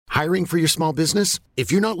Hiring for your small business?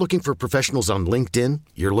 If you're not looking for professionals on LinkedIn,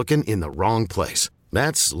 you're looking in the wrong place.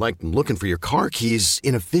 That's like looking for your car keys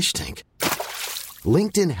in a fish tank.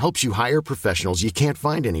 LinkedIn helps you hire professionals you can't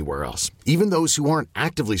find anywhere else, even those who aren't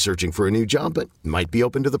actively searching for a new job but might be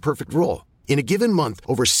open to the perfect role. In a given month,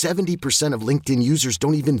 over 70% of LinkedIn users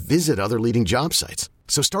don't even visit other leading job sites.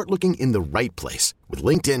 So start looking in the right place. With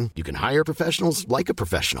LinkedIn, you can hire professionals like a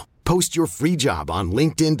professional. Post your free job on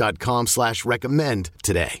linkedin.com/recommend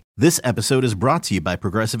today. This episode is brought to you by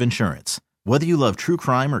Progressive Insurance. Whether you love true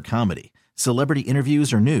crime or comedy, celebrity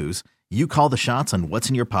interviews or news, you call the shots on what's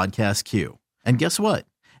in your podcast queue. And guess what?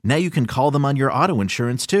 Now you can call them on your auto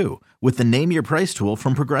insurance too with the Name Your Price tool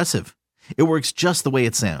from Progressive. It works just the way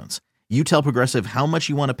it sounds. You tell Progressive how much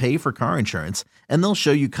you want to pay for car insurance, and they'll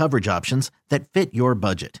show you coverage options that fit your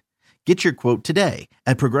budget. Get your quote today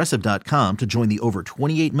at Progressive.com to join the over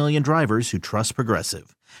 28 million drivers who trust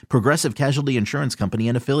Progressive. Progressive Casualty Insurance Company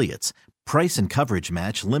and Affiliates. Price and coverage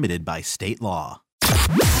match limited by state law.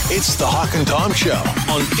 It's the Hawk and Tom Show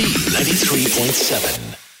on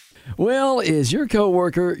B93.7. Well, is your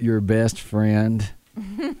coworker your best friend?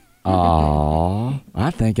 Aw,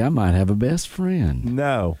 I think I might have a best friend.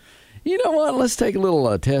 No. You know what? Let's take a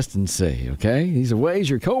little test and see, okay? These are ways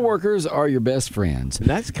your coworkers are your best friends.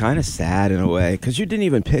 That's kind of sad in a way, because you didn't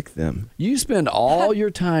even pick them. You spend all your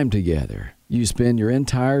time together. You spend your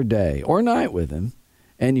entire day or night with them,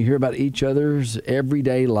 and you hear about each other's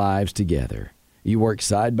everyday lives together. You work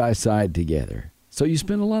side by side together. So you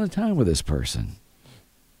spend a lot of time with this person.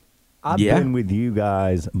 I've been with you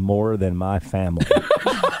guys more than my family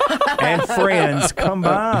and friends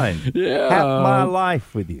combined. Yeah. Half my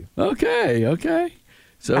life with you. Okay.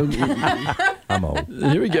 So I'm old.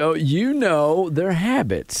 Here we go. You know their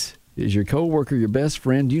habits. Is your coworker your best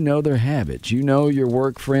friend? You know their habits. You know your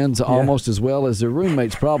work friends almost as well as their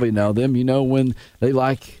roommates probably know them. You know when they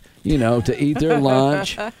like, to eat their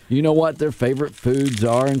lunch. You know what their favorite foods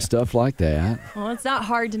are and stuff like that. Well, it's not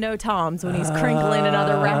hard to know Tom's when he's crinkling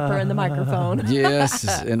another wrapper in the microphone.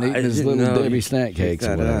 Yes, and eating his little Debbie snack cakes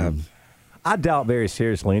or whatever. I doubt very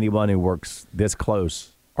seriously anyone who works this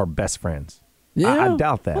close are best friends. Yeah, I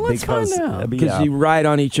doubt that. Well, let's find out. Because you ride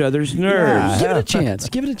on each other's nerves. Give it a chance.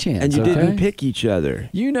 And you didn't pick each other.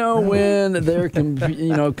 You know when their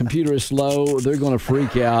computer is slow, they're going to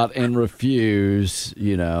freak out and refuse,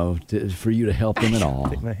 for you to help them at all.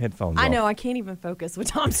 Take my headphones off. I know. I can't even focus when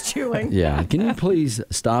Tom's chewing. Yeah. Can you please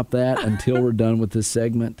stop that until we're done with this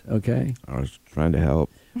segment, okay? I was trying to help.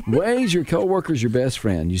 Ways your coworker's your best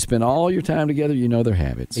friend. You spend all your time together, you know their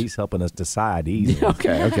habits. He's helping us decide easily.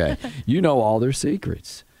 Okay. You know all their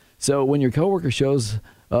secrets. So when your coworker shows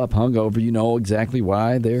up hungover, you know exactly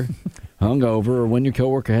why they're hungover. Or when your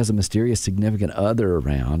coworker has a mysterious significant other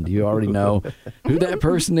around, you already know who that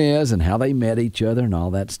person is and how they met each other and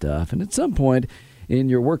all that stuff. And at some point in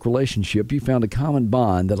your work relationship, you found a common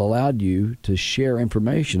bond that allowed you to share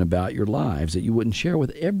information about your lives that you wouldn't share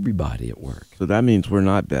with everybody at work. So that means we're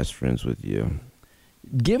not best friends with you.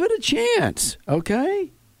 Give it a chance, okay?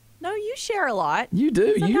 No, you share a lot. You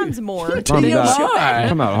do. Sometimes more. Talking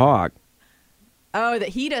about Hawk. Oh, that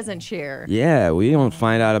he doesn't share. Yeah, we don't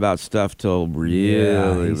find out about stuff till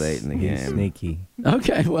really late in the game. He's sneaky.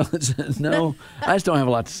 Okay, well, no, I just don't have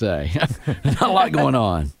a lot to say. Not a lot going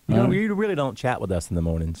on. You really don't chat with us in the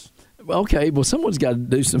mornings. Okay, well, someone's got to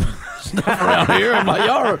do some stuff around here. I'm like,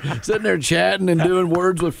 y'all are sitting there chatting and doing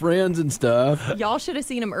words with friends and stuff. Y'all should have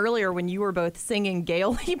seen him earlier when you were both singing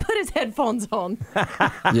Gale. He put his headphones on.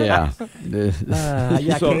 Yeah.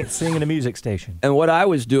 I can't sing in a music station. And what I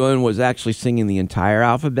was doing was actually singing the entire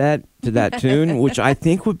alphabet to that tune, which I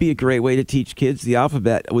think would be a great way to teach kids the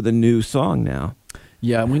alphabet with a new song now.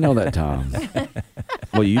 Yeah, we know that, Tom.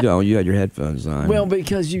 Well, you don't. You had your headphones on. Well,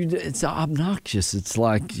 because it's obnoxious. It's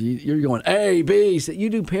like you're going A, B. So you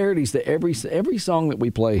do parodies to every song that we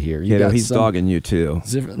play here. He's dogging you too.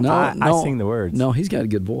 No, I sing the words. No, he's got a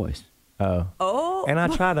good voice. Oh. And I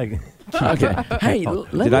try to. Okay. Hey,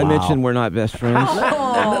 did I mention we're not best friends?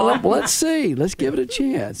 Let's see. Let's give it a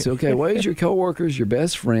chance. Okay. Ways your coworkers, your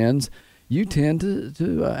best friends. You tend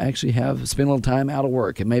to actually spend a little time out of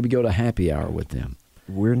work and maybe go to happy hour with them.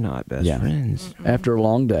 We're not best friends. After a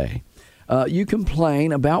long day. You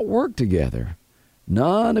complain about work together.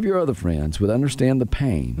 None of your other friends would understand the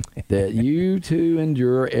pain that you two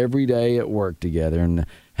endure every day at work together and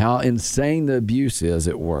how insane the abuse is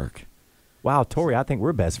at work. Wow, Tori, I think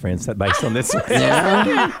we're best friends based on this.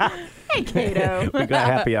 Yeah. Hey, Kato. We got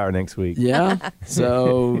happy hour next week. Yeah.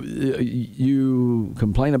 So you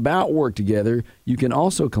complain about work together. You can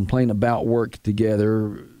also complain about work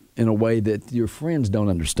together in a way that your friends don't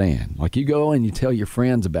understand. Like you go and you tell your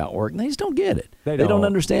friends about work, and they just don't get it. They don't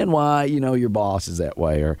understand why your boss is that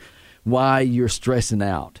way or why you're stressing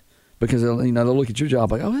out because they'll look at your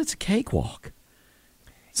job like, oh, that's a cakewalk.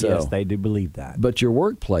 So, yes, they do believe that. But your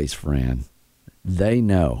workplace friend, they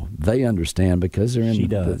know, they understand because they're in. She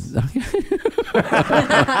does.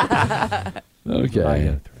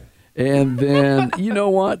 Okay. And then, you know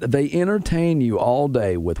what? They entertain you all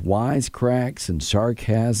day with wisecracks and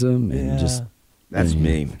sarcasm and just... That's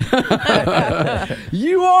me.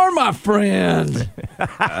 You are my friend.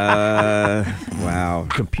 Wow.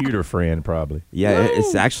 Computer friend, probably. Yeah,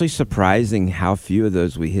 it's actually surprising how few of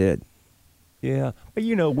those we hit. Yeah. But,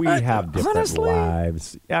 we have different honestly,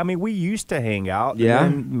 lives. I mean, we used to hang out. Yeah.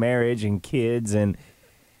 And then marriage and kids and,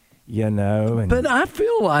 And, but I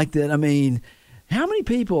feel like that, how many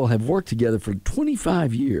people have worked together for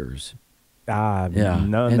 25 years?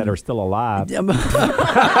 none that are still alive.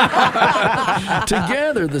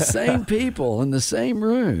 Together, the same people in the same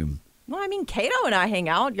room. Well, Cato and I hang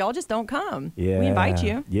out. Y'all just don't come. Yeah. We invite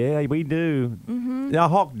you. Yeah, we do. Mm-hmm. Now,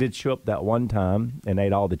 Hawk did show up that one time and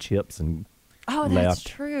ate all the chips and Oh, left. that's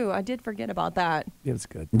true. I did forget about that. It was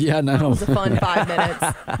good. Yeah, no. It was a fun 5 minutes.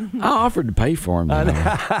 I offered to pay for him. Oh,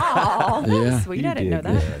 that's Yeah. sweet. I didn't know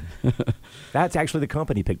that. That's actually the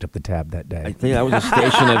company picked up the tab that day. I think that was a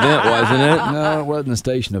station event, wasn't it? No, it wasn't a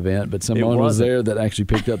station event, but someone was there that actually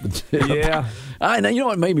picked up the tip. Yeah. Now, you know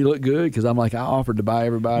what made me look good? Because I'm like, I offered to buy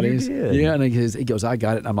everybody's. You did. Yeah, and he goes, I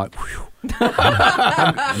got it. And I'm like, whew. You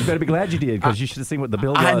better be glad you did because you should have seen what the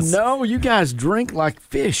bill was. I know. You guys drink like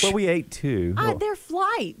fish. Well, we ate too. They're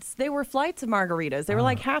flights. They were flights of margaritas. They were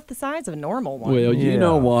like half the size of a normal one. Well, you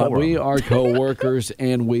know what? 4 of We them. are co-workers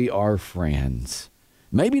and we are friends.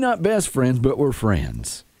 Maybe not best friends, but we're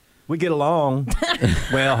friends. We get along.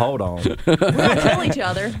 Well, hold on. We don't kill each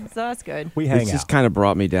other, so that's good. We hang This out. just kind of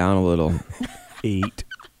brought me down a little. Eat.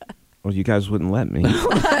 Well, you guys wouldn't let me.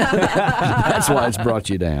 That's why it's brought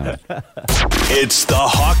you down. It's the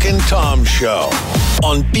Hawk and Tom Show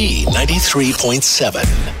on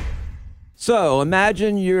B93.7. So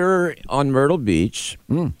imagine you're on Myrtle Beach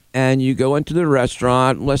and you go into the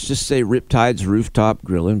restaurant, let's just say Riptide's Rooftop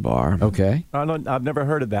Grill and Bar. Okay. I've never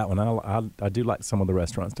heard of that one. I do like some of the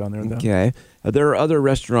restaurants down there, though. Okay. There are other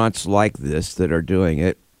restaurants like this that are doing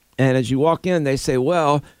it. And as you walk in, they say,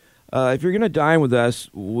 well, if you're going to dine with us,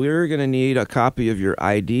 we're going to need a copy of your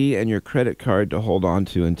ID and your credit card to hold on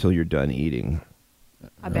to until you're done eating.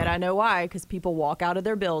 I bet I know why, because people walk out of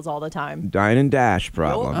their bills all the time. Dine and dash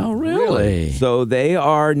problem. Oh, really? So they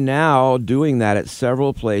are now doing that at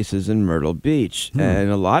several places in Myrtle Beach.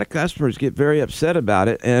 And a lot of customers get very upset about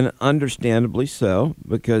it, and understandably so,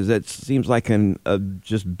 because it seems like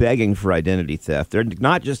just begging for identity theft. They're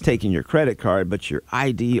not just taking your credit card, but your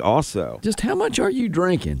ID also. Just how much are you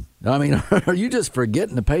drinking? Are you just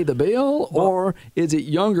forgetting to pay the bill? Or is it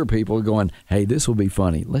younger people going, hey, this will be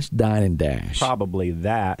funny. Let's dine and dash? Probably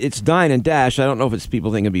that. It's dine and dash. I don't know if it's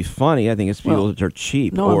people think it'd be funny. I think it's people that are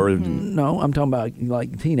cheap. No, I'm talking about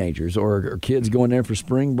like teenagers or kids going there for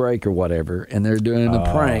spring break or whatever, and they're doing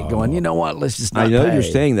a prank going, you know what, let's just not I know pay. you're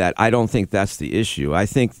saying that. I don't think that's the issue. I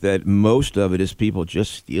think that most of it is people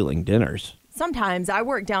just stealing dinners. Sometimes I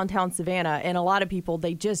work downtown Savannah, and a lot of people,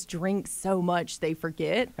 they just drink so much they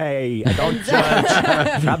forget. Hey, I don't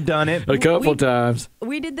judge. I've done it. A couple times.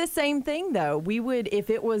 We did the same thing, though. We would, if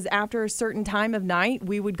it was after a certain time of night,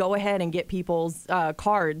 we would go ahead and get people's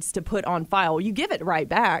cards to put on file. You give it right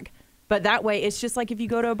back. But that way, it's just like if you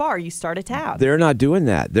go to a bar, you start a tab. They're not doing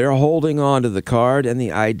that. They're holding on to the card and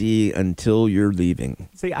the ID until you're leaving.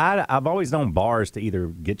 See, I've always known bars to either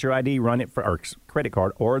get your ID, run it for or credit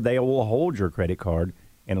card, or they will hold your credit card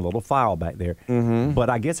in a little file back there. Mm-hmm. But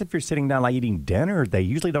I guess if you're sitting down like eating dinner, they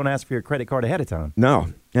usually don't ask for your credit card ahead of time. No.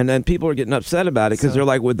 And then people are getting upset about it because they're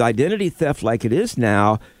like, with identity theft like it is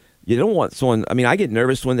now, you don't want someone, I get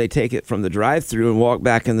nervous when they take it from the drive-thru and walk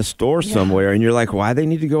back in the store somewhere, and you're like, why they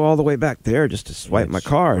need to go all the way back there just to swipe my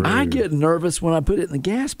card? I get nervous when I put it in the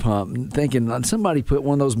gas pump and thinking somebody put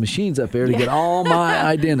one of those machines up there to get all my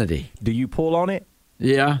identity. Do you pull on it?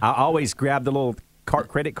 Yeah. I always grab the little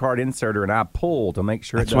credit card inserter and I pull to make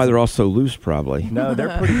sure That's why they're all so loose, probably. No,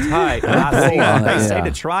 they're pretty tight. They say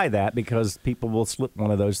to try that because people will slip one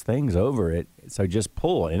of those things over it. So just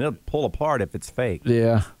pull it, and it'll pull apart if it's fake.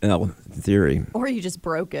 Yeah. In theory. Or you just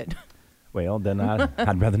broke it. Well, then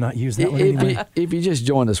I'd rather not use that one anymore. If you just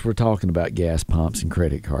joined us, we're talking about gas pumps and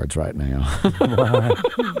credit cards right now.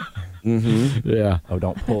 Mm-hmm. Yeah. Oh,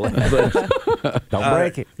 don't pull it. Don't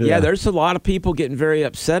break it. Yeah, there's a lot of people getting very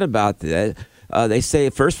upset about that. They say,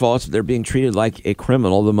 first of all, they're being treated like a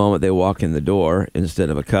criminal the moment they walk in the door instead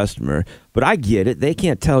of a customer. But I get it. They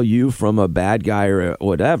can't tell you from a bad guy or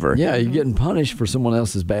whatever. Yeah, you're getting punished for someone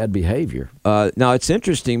else's bad behavior. Now, it's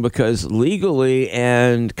interesting because legally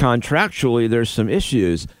and contractually, there's some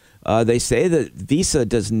issues. They say that Visa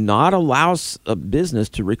does not allow a business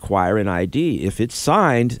to require an ID. If it's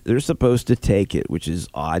signed, they're supposed to take it, which is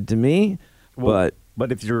odd to me.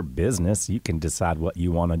 But if you're a business, you can decide what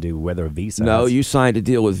you want to do, whether Visa. No, you signed a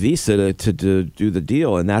deal with Visa to do the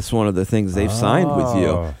deal, and that's one of the things they've signed with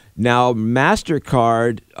you. Now,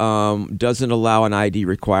 MasterCard doesn't allow an ID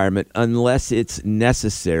requirement unless it's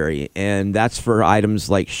necessary, and that's for items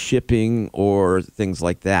like shipping or things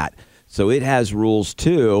like that. So it has rules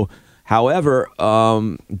too. However,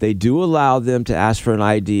 they do allow them to ask for an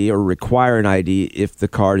ID or require an ID if the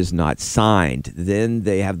card is not signed. Then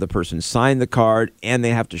they have the person sign the card, and they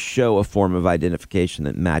have to show a form of identification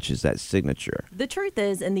that matches that signature. The truth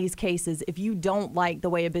is, in these cases, if you don't like the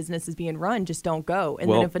way a business is being run, just don't go.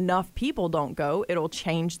 And then if enough people don't go, it'll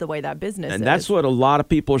change the way that business is. And that's what a lot of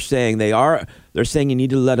people are saying. They're saying you need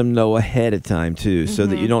to let them know ahead of time, too, so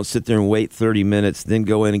that you don't sit there and wait 30 minutes, then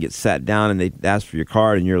go in and get sat down, and they ask for your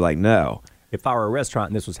card, and you're like, no. If I were a restaurant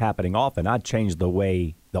and this was happening often, I'd change the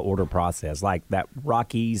way the order process. Like that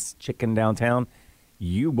Rocky's Chicken downtown,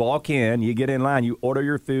 you walk in, you get in line, you order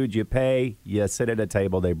your food, you pay, you sit at a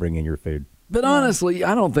table, they bring in your food. But honestly,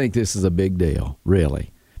 I don't think this is a big deal,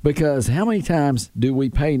 really. Because how many times do we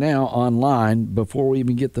pay now online before we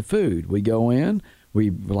even get the food? We go in,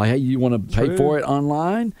 we're like, hey, you want to pay for it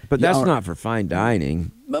online? But that's not for fine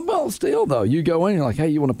dining. Well, still, though, you go in, you're like, hey,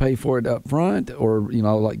 you want to pay for it up front? Or,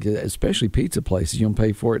 like, especially pizza places, you want to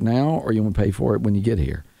pay for it now or you want to pay for it when you get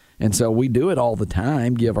here? And so we do it all the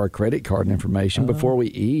time, give our credit card information before we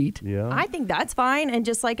eat. Yeah. I think that's fine. And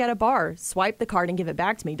just like at a bar, swipe the card and give it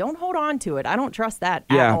back to me. Don't hold on to it. I don't trust that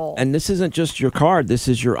at all. And this isn't just your card. This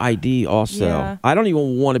is your ID also. Yeah. I don't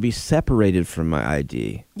even want to be separated from my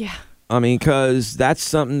ID. Yeah. I mean, because that's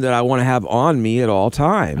something that I want to have on me at all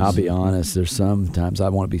times. I'll be honest, there's sometimes I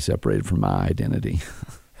want to be separated from my identity.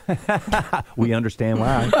 We understand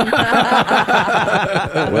why.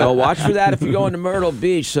 Well, watch for that if you go into Myrtle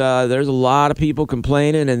Beach. There's a lot of people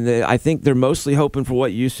complaining, and I think they're mostly hoping for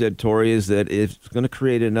what you said, Tori, is that it's going to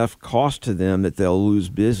create enough cost to them that they'll lose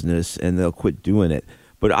business and they'll quit doing it.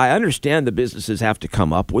 But I understand the businesses have to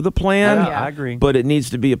come up with a plan. Yeah, I agree. But it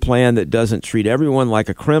needs to be a plan that doesn't treat everyone like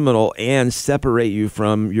a criminal and separate you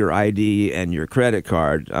from your ID and your credit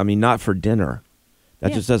card. I mean, not for dinner.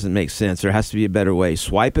 That just doesn't make sense. There has to be a better way.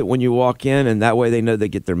 Swipe it when you walk in, and that way they know they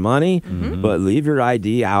get their money. But leave your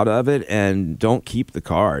ID out of it and don't keep the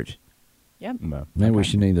card. Yep. No. Maybe we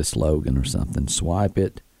should need a slogan or something. Swipe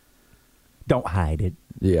it. Don't hide it.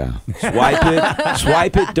 Yeah. Swipe it.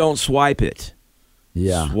 Swipe it. Don't swipe it.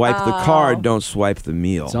 Yeah. Swipe the card. Don't swipe the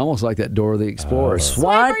meal. It's almost like that Dora the Explorer.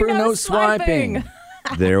 Swipe or no swiping.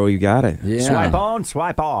 There we got it. Yeah. Swipe on,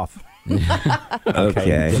 swipe off.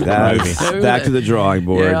 Okay. That's back to the drawing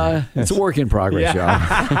board. Yeah, it's a work in progress, y'all.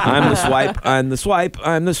 I'm the swipe. I'm the swipe.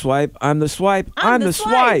 I'm the swipe. I'm the swipe. I'm the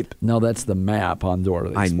swipe. No, that's the map on Dora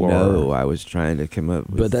the I Explorer. know. I was trying to come up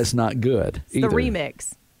with. But that's not good It's either. the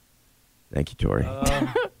remix. Thank you, Tori.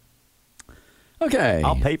 Okay.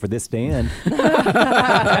 I'll pay for this stand.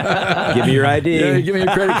 Give me your ID. Yeah, give me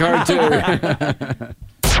your credit card, too.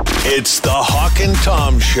 It's the Hawk and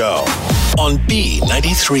Tom Show on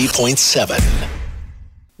B93.7.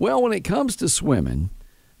 Well, when it comes to swimming,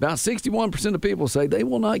 about 61% of people say they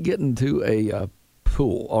will not get into a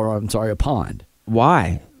pool, or I'm sorry, a pond.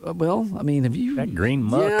 Why? Well, I mean, have you... That green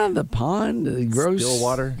muck. Yeah, the pond, the gross... Still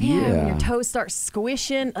water. Yeah, when Yeah. your toes start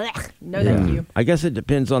squishing. Ugh, no, thank you. I guess it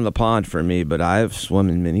depends on the pond for me, but I've swum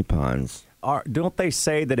in many ponds. Don't they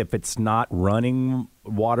say that if it's not running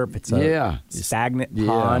water, if it's a stagnant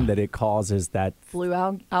pond, that it causes that Blue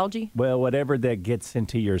algae? well, whatever that gets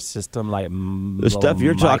into your system, like The stuff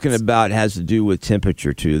you're talking about has to do with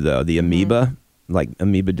temperature too, though. The amoeba, like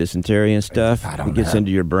amoeba dysentery and stuff, it gets into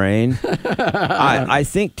your brain. I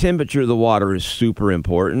think temperature of the water is super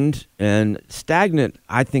important, and stagnant,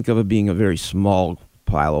 I think of it being a very small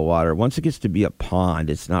pile of water. Once it gets to be a pond,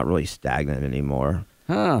 it's not really stagnant anymore.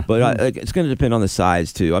 Huh. But it's going to depend on the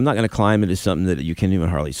size, too. I'm not going to climb into something that you can't even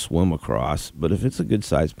hardly swim across. But if it's a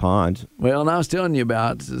good-sized pond. Well, and I was telling you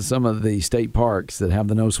about some of the state parks that have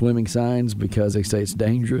the no swimming signs because they say it's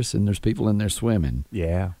dangerous and there's people in there swimming.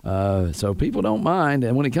 Yeah. So people don't mind.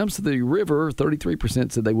 And when it comes to the river,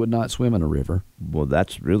 33% said they would not swim in a river. Well,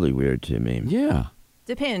 that's really weird to me. Yeah.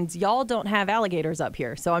 Depends. Y'all don't have alligators up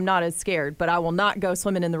here, so I'm not as scared. But I will not go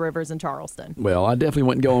swimming in the rivers in Charleston. Well, I definitely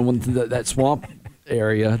wouldn't go in that swamp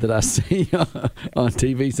area that I see on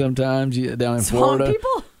TV sometimes down in Swamp Florida.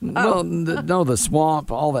 people? Well, no, the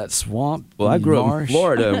swamp, all that swamp. Well, I grew up in marsh.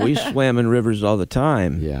 Florida. We swam in rivers all the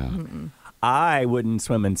time. Yeah. I wouldn't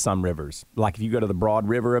swim in some rivers. Like if you go to the Broad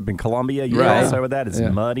River up in Columbia, you Right. also with that. It's Yeah.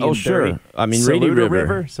 muddy Oh, and sure. dirty. I mean, Reedy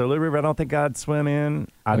River. Saluda River, I don't think I'd swim in.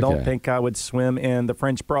 I Okay. don't think I would swim in the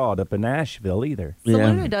French Broad up in Nashville either.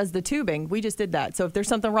 Saluda does the tubing. We just did that. So if there's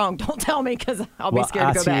something wrong, don't tell me because I'll be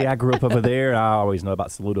scared to go back. I grew up over there. I always know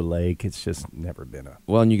about Saluda Lake. It's just never been a.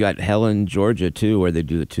 Well, and you got Helen, Georgia, too, where they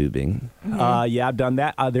do the tubing. Yeah, I've done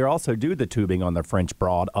that. They also do the tubing on the French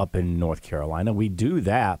Broad up in North Carolina. We do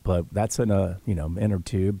that, but that's in a inner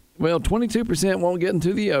tube. Well, 22% won't get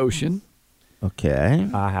into the ocean. Okay.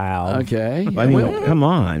 I have. Okay. I mean, come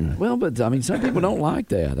on. Well, but I mean, some people don't like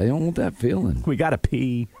that. They don't want that feeling. We got to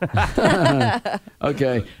pee.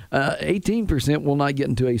 Okay. 18% will not get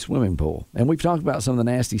into a swimming pool. And we've talked about some of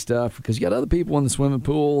the nasty stuff because you got other people in the swimming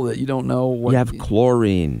pool that you don't know what. You have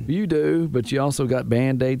chlorine. You do, but you also got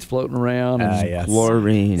Band-Aids floating around. And, Yes.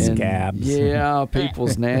 Chlorine. and Scabs. Yeah,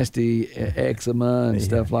 people's nasty eczema and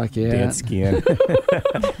stuff like that. Dead skin.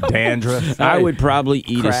 Dandruff. I would probably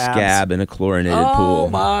eat a Crabs. scab in a chlorinated Oh, pool.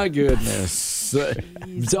 my goodness.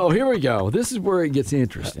 So here we go. This is where it gets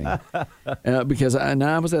interesting. Because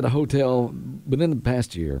I was at a hotel within the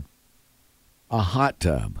past year, a hot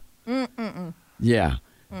tub. Yeah.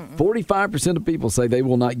 45% of people say they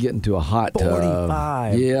will not get into a hot tub.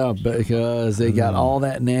 45. Yeah, because they got all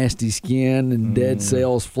that nasty skin and dead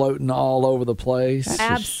cells floating all over the place. just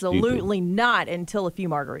Absolutely not until a few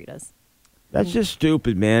margaritas. That's just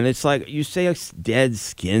stupid, man. It's like you say it's dead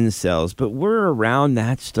skin cells, but we're around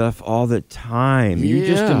that stuff all the time.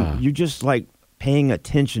 Yeah. You're just like paying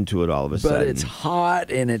attention to it all of a But sudden. it's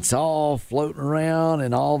hot and it's all floating around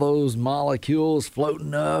and all those molecules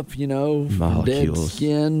floating up, from dead Molecules.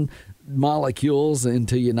 skin molecules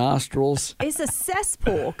into your nostrils. It's a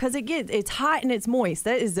cesspool because it's hot and it's moist.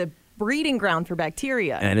 That is a breeding ground for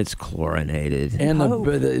bacteria. And it's chlorinated. And Oh.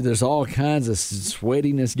 there's all kinds of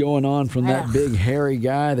sweatiness going on from that Ugh. big hairy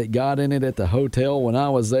guy that got in it at the hotel when I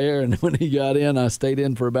was there. And when he got in, I stayed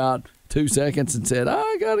in for about 2 seconds and said,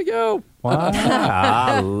 I got to go. Wow.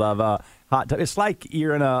 I love a hot tub. It's like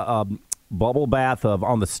you're in a bubble bath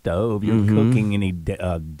on the stove. You're cooking any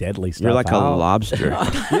deadly stuff. You're like a out. lobster.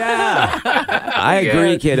 Yeah. I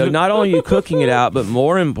agree, kiddo. Not only are you cooking it out, but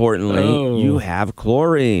more importantly, Oh. you have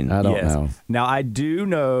chlorine. I don't Yes. know. Now, I do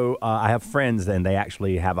know, I have friends, and they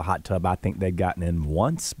actually have a hot tub. I think they'd gotten in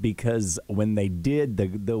once because when they did,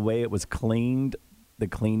 the way it was cleaned, the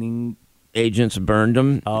cleaning. Agents burned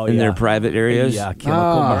them in their private areas. Yeah,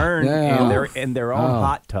 chemical burn yeah. in their own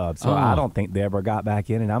hot tub. So I don't think they ever got back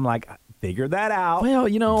in. And I'm like, figure that out. Well,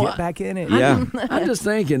 Get back in it. Yeah. I'm just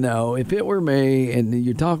thinking though, if it were me, and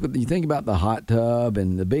you think about the hot tub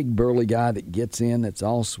and the big burly guy that gets in, that's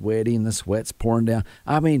all sweaty and the sweat's pouring down.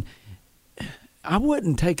 I mean, I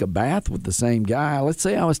wouldn't take a bath with the same guy. Let's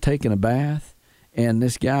say I was taking a bath, and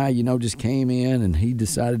this guy, just came in and he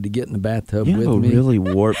decided to get in the bathtub You with have a me. really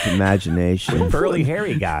warped imagination. Burly,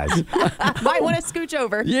 hairy guys. Might want to scooch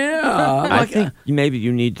over. Yeah, I think maybe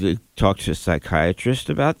you need to talk to a psychiatrist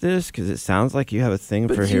about this because it sounds like you have a thing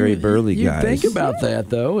for hairy, burly you guys. think about that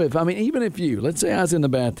though. Even if let's say I was in the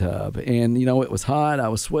bathtub and it was hot, I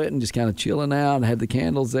was sweating, just kind of chilling out, and had the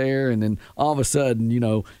candles there, and then all of a sudden,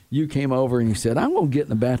 you came over and you said, "I'm gonna get in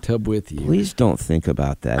the bathtub with you." Please don't think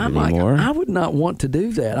about that I'm anymore. like, I would not want to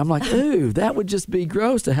do that. I'm like, ooh, that would just be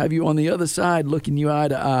gross to have you on the other side looking you eye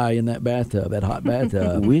to eye in that bathtub, that hot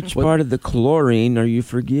bathtub. Which with part of the chlorine are you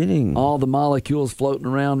forgetting? all the molecules floating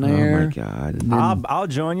around Oh there. my God! I'll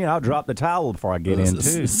join you. I'll drop the towel before I get in,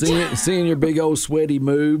 too. Seeing your big old sweaty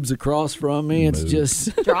moobs across from me, it's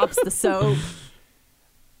just Drops the soap.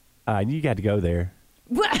 You got to go there.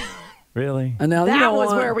 Really? and now, That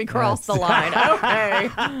was where we crossed the line. Okay.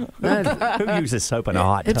 Who uses soap in a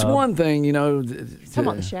hot tub? It's one thing, Come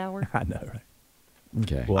on, the shower. I know, right?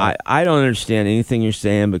 Okay. Well, I don't understand anything you're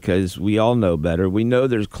saying because we all know better. We know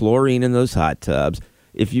there's chlorine in those hot tubs.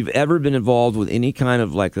 If you've ever been involved with any kind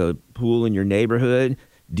of like a pool in your neighborhood,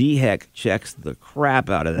 DHEC checks the crap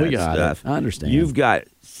out of that We got stuff. it. I understand. You've got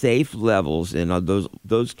safe levels, and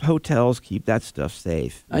those hotels keep that stuff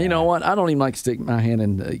safe. You know what? I don't even like to stick my hand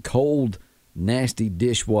in cold, nasty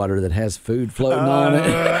dishwater that has food floating on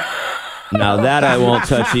it. Now that I won't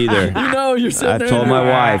touch either. You're sitting I've there. told my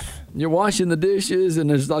wife. You're washing the dishes, and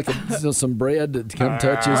there's like some bread that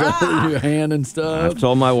touches your hand and stuff. I've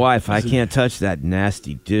told my wife I can't touch that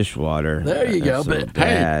nasty dishwater. There you go. That's so But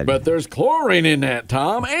bad. hey, there's chlorine in that,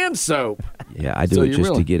 Tom, and soap. Yeah, I do So it you just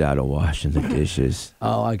really- to get out of washing the dishes.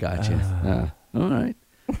 Oh, I got you. All right.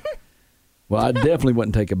 Well, I definitely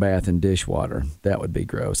wouldn't take a bath in dishwater. That would be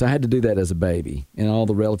gross. I had to do that as a baby, and all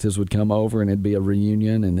the relatives would come over, and it'd be a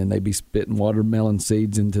reunion, and then they'd be spitting watermelon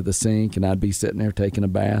seeds into the sink, and I'd be sitting there taking a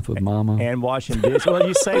bath with Mama. And washing dishes. Well,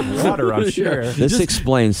 you save water, I'm sure. This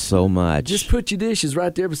explains so much. Just put your dishes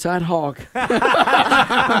right there beside Hawk.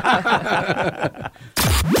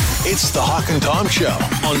 It's the Hawk and Tom Show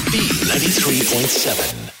on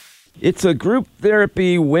B93.7. It's a group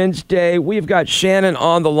therapy Wednesday. We've got Shannon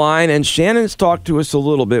on the line, and Shannon's talked to us a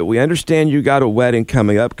little bit. We understand you got a wedding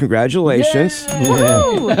coming up. Congratulations.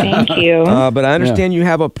 Woo! Thank you. But I understand you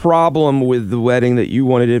have a problem with the wedding that you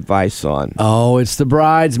wanted advice on. Oh, it's the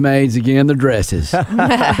bridesmaids again, the dresses.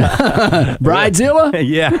 Bridezilla?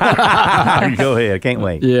 Yeah. Go ahead. Can't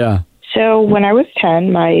wait. Yeah. So when I was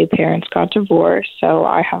 10, my parents got divorced, so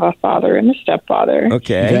I have a father and a stepfather.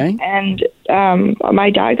 Okay. And my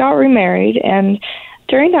dad got remarried, and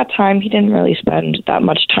during that time, he didn't really spend that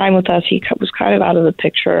much time with us. He was kind of out of the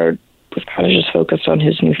picture, was kind of just focused on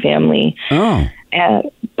his new family. Oh.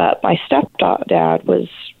 But my stepdad was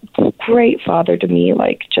a great father to me,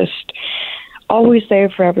 like just always there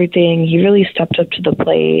for everything. He really stepped up to the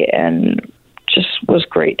plate and just was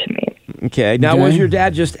great to me. Okay. Now, was your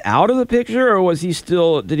dad just out of the picture, or was he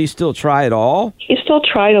still? Did he still try at all? He still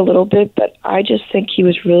tried a little bit, but I just think he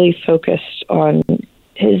was really focused on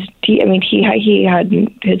his. I mean, he had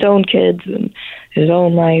his own kids and his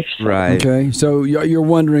own life. So. Right. Okay. So you're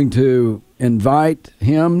wondering to invite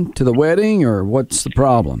him to the wedding, or what's the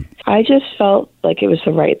problem? I just felt like it was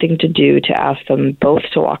the right thing to do to ask them both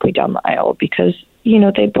to walk me down the aisle because, you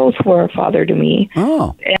know, they both were a father to me.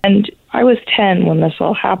 Oh. And I was 10 when this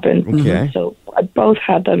all happened. Okay. So I both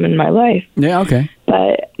had them in my life. Yeah, okay.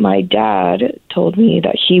 But my dad told me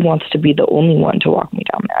that he wants to be the only one to walk me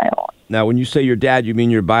down the aisle. Now, when you say your dad, you mean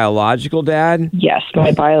your biological dad? Yes,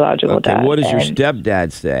 my biological dad. What does your And-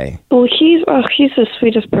 stepdad say? Well, he's the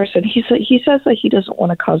sweetest person. He says that he doesn't want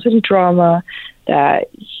to cause any drama, that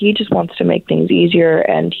he just wants to make things easier,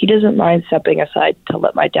 and he doesn't mind stepping aside to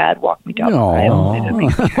let my dad walk me down the aisle. And it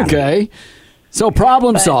makes me happy. Okay. So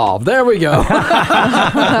problem solved. There we go.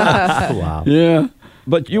 Wow. Yeah.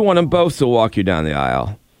 But you want them both to walk you down the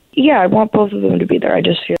aisle. Yeah, I want both of them to be there. I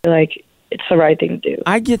just feel like it's the right thing to do.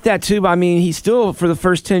 I get that too, but I mean, he still, for the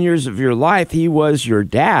first 10 years of your life, he was your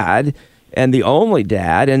dad and the only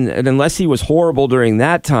dad. And unless he was horrible during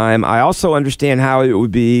that time, I also understand how it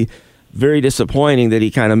would be very disappointing that he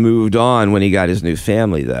kind of moved on when he got his new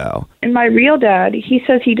family, though. And my real dad, he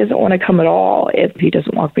says he doesn't want to come at all if he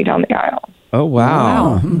doesn't walk me down the aisle. Oh,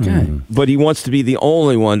 wow. Okay. But he wants to be the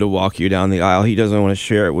only one to walk you down the aisle. He doesn't want to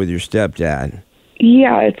share it with your stepdad.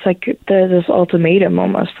 Yeah, it's like this ultimatum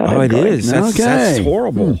almost. That Oh, I'm it going. is. That's Okay.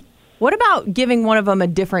 horrible. What about giving one of them a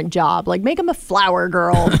different job? Like make them a flower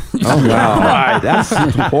girl. Oh, wow. That's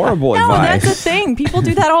horrible No, advice. that's a thing. People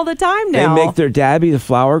do that all the time They now. make their dad be the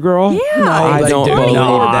flower girl? Yeah. I they don't do believe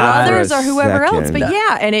not. that for Brothers a or whoever else. second. But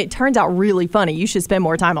yeah, and it turns out really funny. You should spend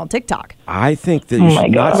more time on TikTok. I think that you Oh my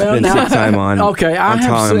should not God. spend Well, now- time on Okay, I have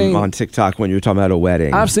time seen- on TikTok when you're talking about a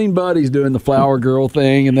wedding. I've seen buddies doing the flower girl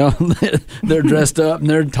thing, and they're dressed up and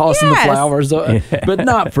they're tossing Yes. the flowers, but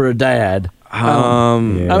not for a dad.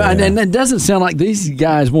 And it doesn't sound like these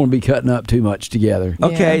guys want to be cutting up too much together.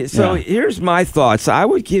 Okay, so here's my thoughts. I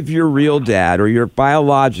would give your real dad or your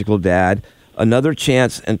biological dad another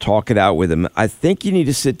chance and talk it out with him. I think you need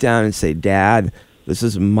to sit down and say, Dad, this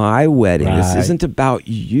is my wedding. This Right. isn't about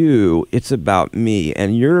you. It's about me.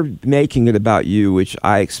 And you're making it about you, which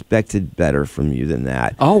I expected better from you than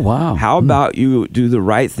that. Oh, wow. How about you do the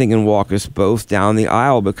right thing and walk us both down the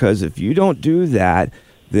aisle? Because if you don't do that,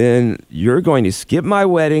 then you're going to skip my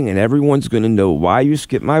wedding, and everyone's going to know why you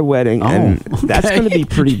skipped my wedding, and that's okay. going to be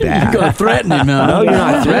pretty bad. You're going to threaten him, huh? No, you're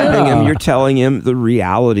not threatening him. Yeah. You're telling him the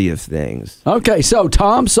reality of things. Okay, so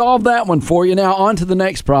Tom solved that one for you. Now on to the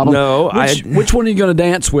next problem. No, which one are you going to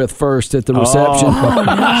dance with first at the reception? She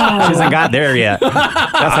hasn't got there yet. That's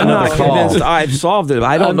I'm another not call. convinced I've solved it.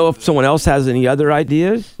 I don't know if someone else has any other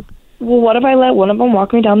ideas. Well, what if I let one of them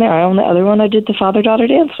walk me down the aisle and the other one I did the father-daughter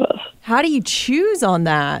dance with? How do you choose on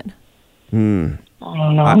that? I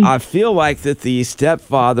don't know. I feel like that the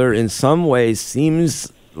stepfather in some ways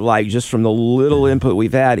seems like, just from the little input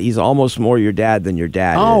we've had, he's almost more your dad than your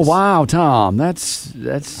dad Oh is. wow, Tom, that's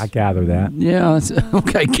I gather that. yeah. That's,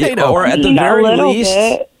 okay, Kato. Or at the A very little least,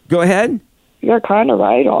 bit. go ahead. You're kind of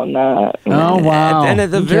right on that. Oh wow. And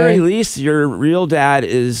at the Okay. very least, your real dad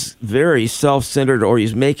is very self-centered, or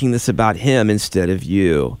he's making this about him instead of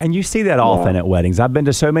you. And you see that often at weddings. I've been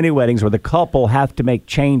to so many weddings where the couple have to make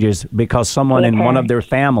changes because someone in one of their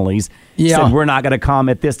families Yeah. said, we're not going to come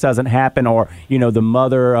if this doesn't happen. Or, you know, the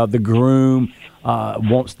mother of the groom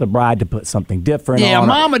wants the bride to put something different Yeah, on her.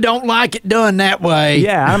 Mama don't like it done that way.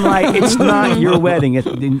 Yeah, I'm like, it's not your wedding.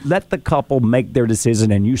 Let the couple make their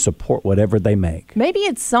decision, and you support whatever they make. Maybe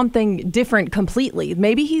it's something different completely.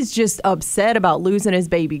 Maybe he's just upset about losing his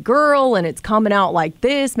baby girl and it's coming out like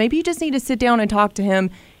this. Maybe you just need to sit down and talk to him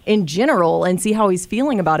in general and see how he's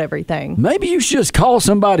feeling about everything. Maybe you should just call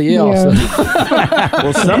somebody else.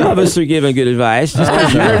 Well, some of us are giving good advice. Just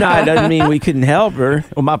because you're not doesn't mean we couldn't help her.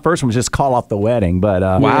 Well, my first one was just call off the wedding, but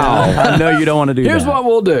Wow. I know you don't want to do Here's that. what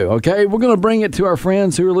we'll do, okay? We're going to bring it to our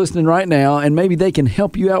friends who are listening right now, and maybe they can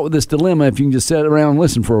help you out with this dilemma if you can just sit around and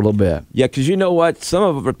listen for a little bit. Yeah, because you know what? Some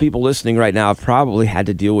of our people listening right now have probably had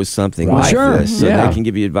to deal with something Right. like Sure. this, so Yeah. they can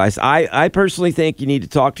give you advice. I personally think you need to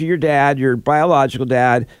talk to your dad, your biological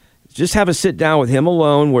dad. Just have a sit down with him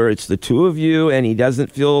alone where it's the two of you and he doesn't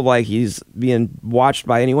feel like he's being watched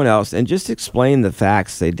by anyone else, and just explain the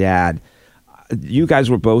facts. Say, Dad, you guys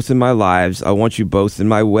were both in my lives. I want you both in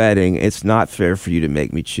my wedding. It's not fair for you to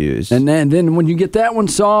make me choose. And then when you get that one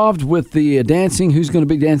solved with the dancing, who's going to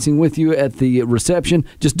be dancing with you at the reception,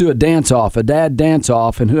 just do a dance-off, a dad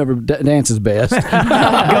dance-off, and whoever dances best. Go,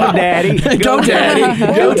 Daddy. Go, Daddy.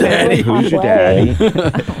 Go, Daddy. Who's your daddy?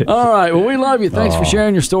 All right. Well, we love you. Thanks for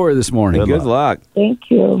sharing your story this morning. Good luck. Thank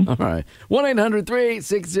you. All right.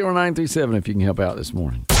 1-800-386-0937 if you can help out this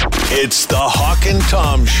morning. It's the Hawk and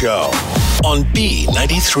Tom Show on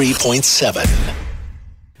B93.7.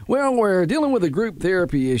 Well, we're dealing with a group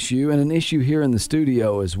therapy issue and an issue here in the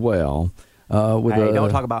studio as well. With Hey, a, don't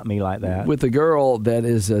talk about me like that. with a girl that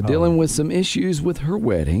is dealing with some issues with her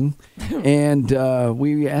wedding. And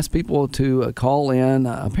we asked people to call in.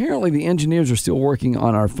 Apparently, the engineers are still working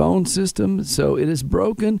on our phone system, so it is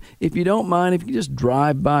broken. If you don't mind, if you just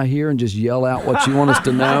drive by here and just yell out what you want us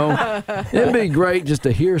to know, it'd be great just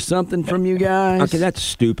to hear something from you guys. Okay, that's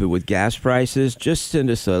stupid with gas prices. Just send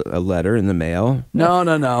us a letter in the mail.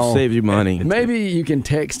 No. Save you money. Maybe you can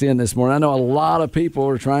text in this morning. I know a lot of people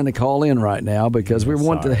are trying to call in right now because we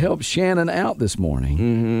want to help Shannon out this morning.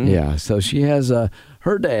 Mm-hmm. Yeah, so she has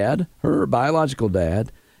her dad, her biological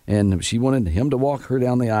dad, and she wanted him to walk her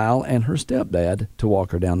down the aisle and her stepdad to walk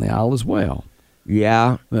her down the aisle as well.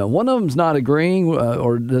 Yeah. Well, one of them's not agreeing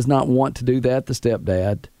or does not want to do that. The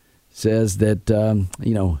stepdad says that,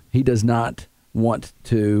 he does not want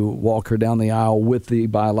to walk her down the aisle with the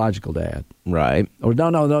biological dad. Right. Or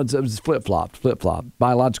no, it was flip-flop.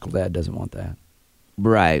 Biological dad doesn't want that.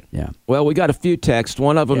 Right. Yeah. Well, we got a few texts.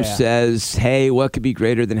 One of them Yeah. says, hey, what could be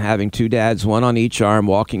greater than having two dads, one on each arm,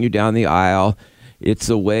 walking you down the aisle? It's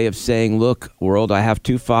a way of saying, look, world, I have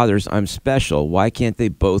two fathers. I'm special. Why can't they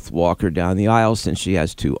both walk her down the aisle since she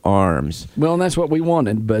has two arms? Well, and that's what we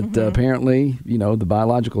wanted. But apparently, the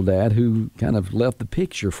biological dad, who kind of left the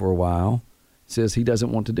picture for a while, says he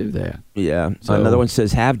doesn't want to do that. Yeah. So- Another one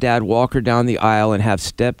says, have dad walk her down the aisle and have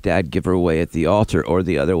stepdad give her away at the altar, or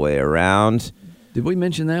the other way around. Did we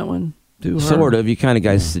mention that one to her? Sort of. You kind of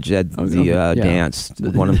guys suggested the Yeah. dance.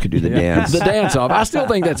 One of them could do the dance. The dance off. I still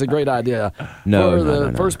think that's a great idea No, for no,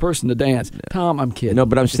 the no. first person to dance. Tom, I'm kidding. No,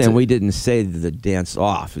 but I'm It's saying a- we didn't say the dance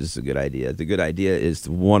off is a good idea. The good idea is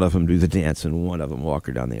one of them do the dance and one of them walk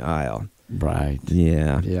her down the aisle. Right.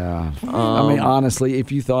 Yeah. Yeah. I mean, honestly,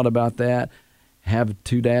 if you thought about that, have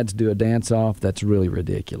two dads do a dance off, that's really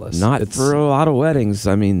ridiculous. Not It's- for a lot of weddings.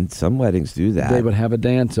 I mean, some weddings do that. They would have a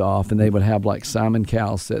dance off, and they would have like Simon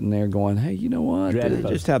Cowell sitting there going, "Hey, you know what? Dreadful.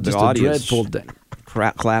 Just have the Just audience a dreadful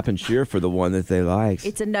clap and cheer for the one that they like.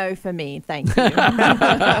 It's a no for me. Thank you.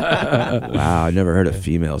 Wow, I never heard of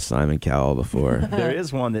female Simon Cowell before. There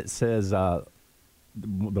is one that says the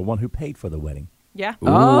one who paid for the wedding. Yeah.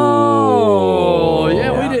 Oh,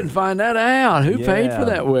 yeah, Yeah. we didn't find that out. Who paid for Yeah.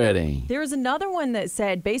 that wedding? There was another one that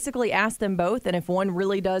said basically ask them both, and if one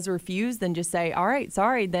really does refuse, then just say, all right,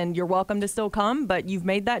 sorry, then you're welcome to still come, but you've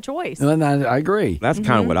made that choice. And I agree. That's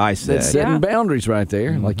kind of what I said. That's setting Yeah. boundaries right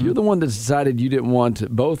there. Like, you're the one that decided you didn't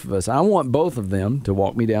want both of us. I want both of them to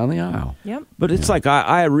walk me down the aisle. Yep. But it's like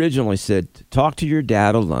I originally said, talk to your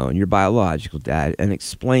dad alone, your biological dad, and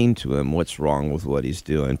explain to him what's wrong with what he's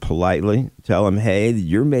doing politely. Tell him, hey,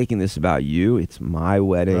 you're making this about you. It's my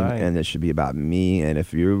wedding, Right. and it should be about me. And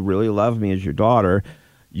if you really love me as your daughter,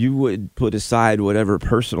 you would put aside whatever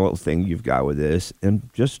personal thing you've got with this and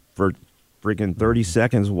just for freaking 30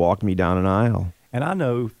 seconds walk me down an aisle. And I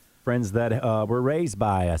know friends that were raised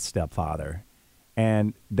by a stepfather,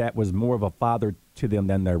 and that was more of a father to them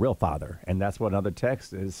than their real father. And that's what another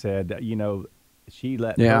text is said, she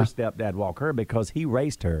let Yeah. her stepdad walk her because he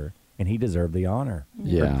raised her, and he deserved the honor.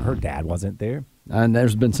 Yeah. Her dad wasn't there. And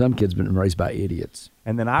there's been some kids been raised by idiots.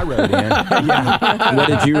 And then I wrote in. Yeah. What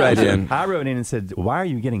did you write in? I wrote in and said, "Why are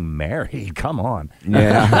you getting married? Come on."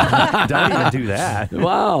 Yeah. Don't even do that.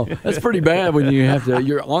 Wow, that's pretty bad when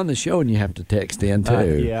you're on the show and you have to text in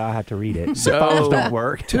too. Yeah, I have to read it. So, Phones don't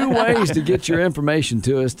work. 2 ways to get your information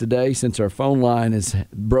to us today since our phone line is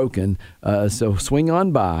broken. So swing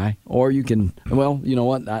on by, or you can, well, you know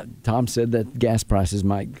what? Tom said that gas prices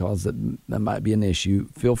might cause that might be an issue.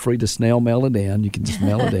 Feel free to snail mail it in. You can just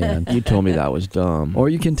mail it in. You told me that was dumb. Or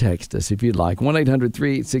you can text us if you'd like.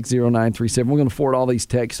 1-800-386-0937. We're going to forward all these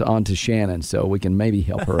texts on to Shannon so we can maybe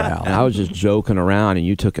help her out. And I was just joking around, and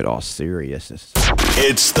you took it all serious.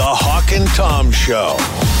 It's the Hawk and Tom Show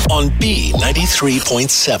on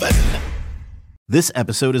B93.7. This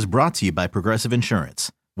episode is brought to you by Progressive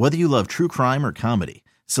Insurance. Whether you love true crime or comedy,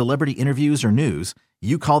 celebrity interviews or news,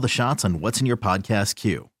 you call the shots on what's in your podcast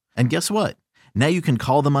queue. And guess what? Now you can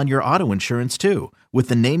call them on your auto insurance too with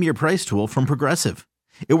the Name Your Price tool from Progressive.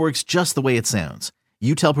 It works just the way it sounds.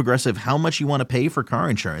 You tell Progressive how much you want to pay for car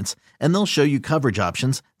insurance, and they'll show you coverage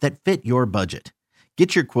options that fit your budget.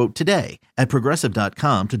 Get your quote today at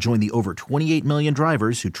Progressive.com to join the over 28 million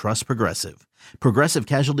drivers who trust Progressive. Progressive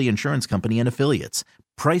Casualty Insurance Company and Affiliates.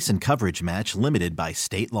 Price and coverage match limited by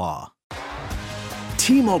state law.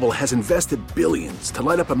 T-Mobile has invested billions to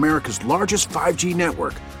light up America's largest 5G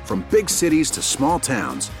network, from big cities to small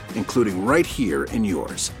towns, including right here in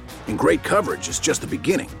yours. And great coverage is just the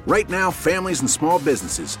beginning. Right now, families and small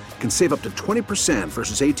businesses can save up to 20%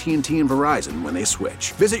 versus AT&T and Verizon when they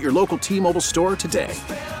switch. Visit your local T-Mobile store today.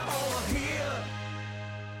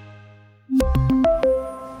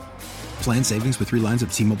 Plan savings with 3 lines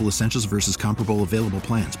of T-Mobile Essentials versus comparable available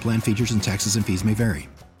plans. Plan features and taxes and fees may vary.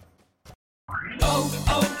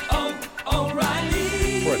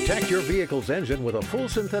 Protect your vehicle's engine with a full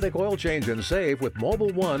synthetic oil change and save with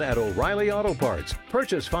Mobil 1 at O'Reilly Auto Parts.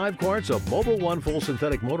 Purchase 5 quarts of Mobil 1 full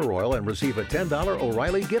synthetic motor oil and receive a $10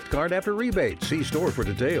 O'Reilly gift card after rebate. See store for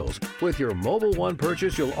details. With your Mobil 1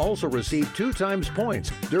 purchase, you'll also receive 2 times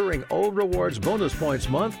points during O Rewards Bonus Points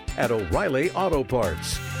Month at O'Reilly Auto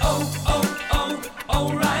Parts.